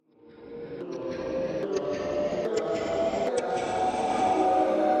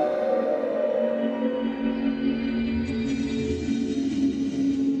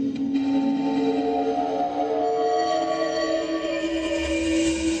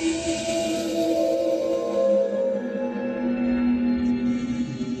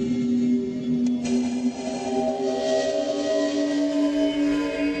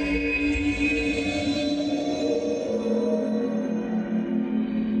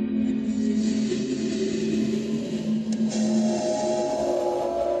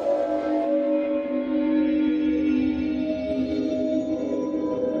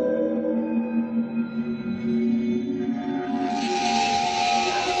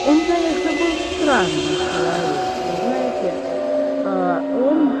Он, конечно, был странный человек. Вы знаете,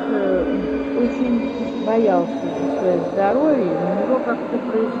 он очень боялся за свое здоровье. На него как-то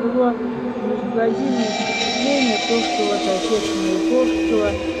произвело неизгладимое впечатление то, что вот отец Маяковского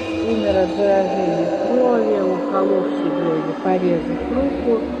умер от заражения крови, уколов себе или порезав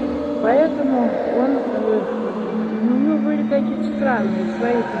руку. Поэтому у него были какие-то странные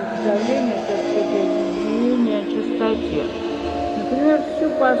свои представления, так сказать, объяснения о чистоте. Например, всю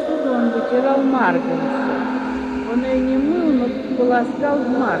посуду он вытирал марганцем. Он ее не мыл, но полоскал в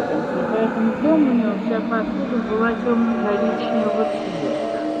марганце, поэтому дома у него вся посуда была темно-коричневого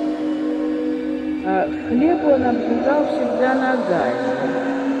цвета. Хлеб он обжигал всегда ногами.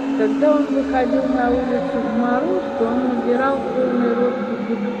 Когда он выходил на улицу в мороз, то он набирал полный рот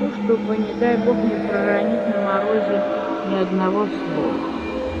кипятку, чтобы, не дай бог, не проронить на морозе ни одного слова.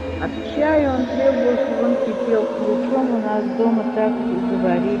 От чая он требовал, чтобы он кипел кручом. У нас дома так и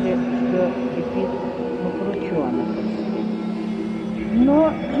говорили, что кипит крученым. Но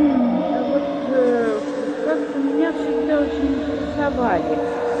вот как-то меня всегда очень интересовали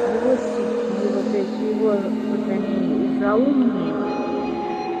его стихи, вот эти его, вот они заумные.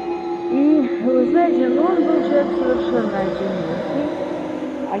 И, вы знаете, он был человек совершенно одинокий.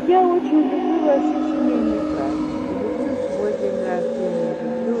 А я очень люблю вообще семейные праздники. Люблю свой день рождения,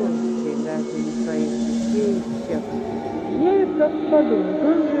 люблю день рождения своих детей и всех. Я как-то подумала,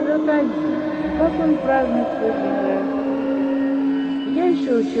 он живет один. Как он празднует свой день рождения? Я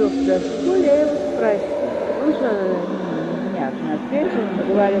еще училась в школе, я его спросила. Он же невнятно ответил, он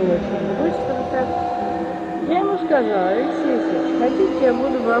говорил очень быстро так. Я ему сказала: Алексей Алексеевич, хотите, я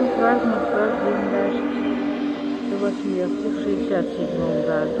буду вам праздновать ваш день рождения? Его смерти в 67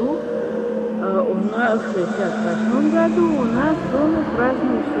 году, в 68 году у нас дома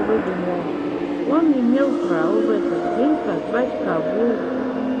праздновали свой день рождения. Он имел право в этот день позвать кого.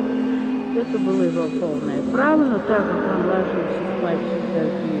 Это было его полное право, но так как он ложился спать всегда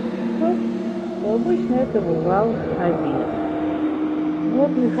в 9 часов, то обычно это бывал обед.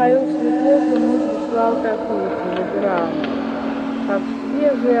 Вот Михаил Светлов ему прислал такую телеграмму: как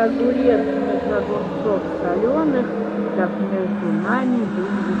свежий огурец между огурцов соленых, так между нами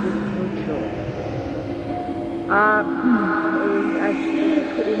выглядит крючок. А Асеев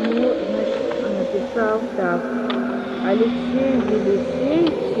ему, значит, написал так: Алексей Елисей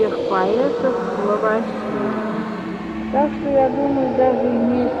всех поэтов словосил. Так что, я думаю, даже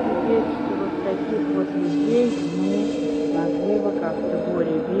имея свидетельство вот таких вот людей, мы могли бы как-то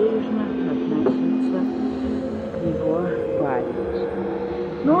более бережно относиться к его памяти.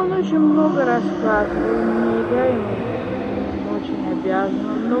 Но он очень много рассказывал мне, я ему очень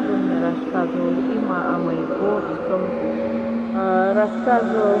обязана, много мне рассказывал и о Маяковском,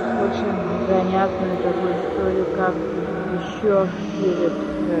 рассказывал очень занятную такую историю, как еще перед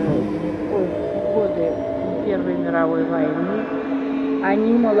годы Первой мировой войны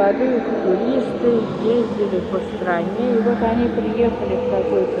они, молодые футуристы, ездили по стране, и вот они приехали в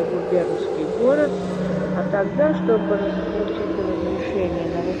какой-то губернский город, а тогда, чтобы получить разрешение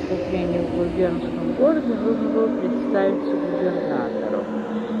на выступление в губернском городе, нужно было представиться губернатору.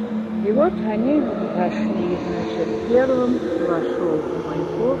 И вот они пошли, значит, первым вошел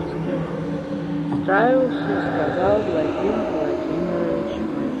Маяковский, ставился и сказал: Владимир Владимирович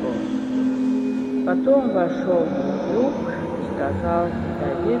Маяковский. Потом вошел Люк, сказал: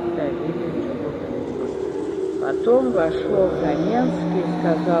 Давид Давидович Бутук. Потом вошел Каменский,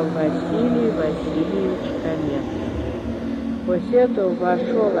 сказал: Василий Васильевич Каменский. После этого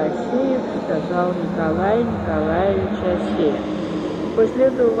вошел Асеев, сказал: Николай Николаевич Асеев. После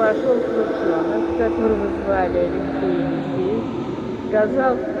этого вошел Крученов, которого звали Алексей Елисеевич,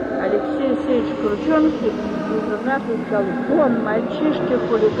 сказал: Алексей Алексеевич Крученов, губернатор, сказал: вон, мальчишки,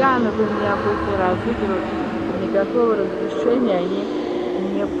 хулиганы, вы меня будете разыгрывать. Никакого разрешения они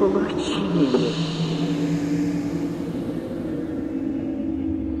не получили.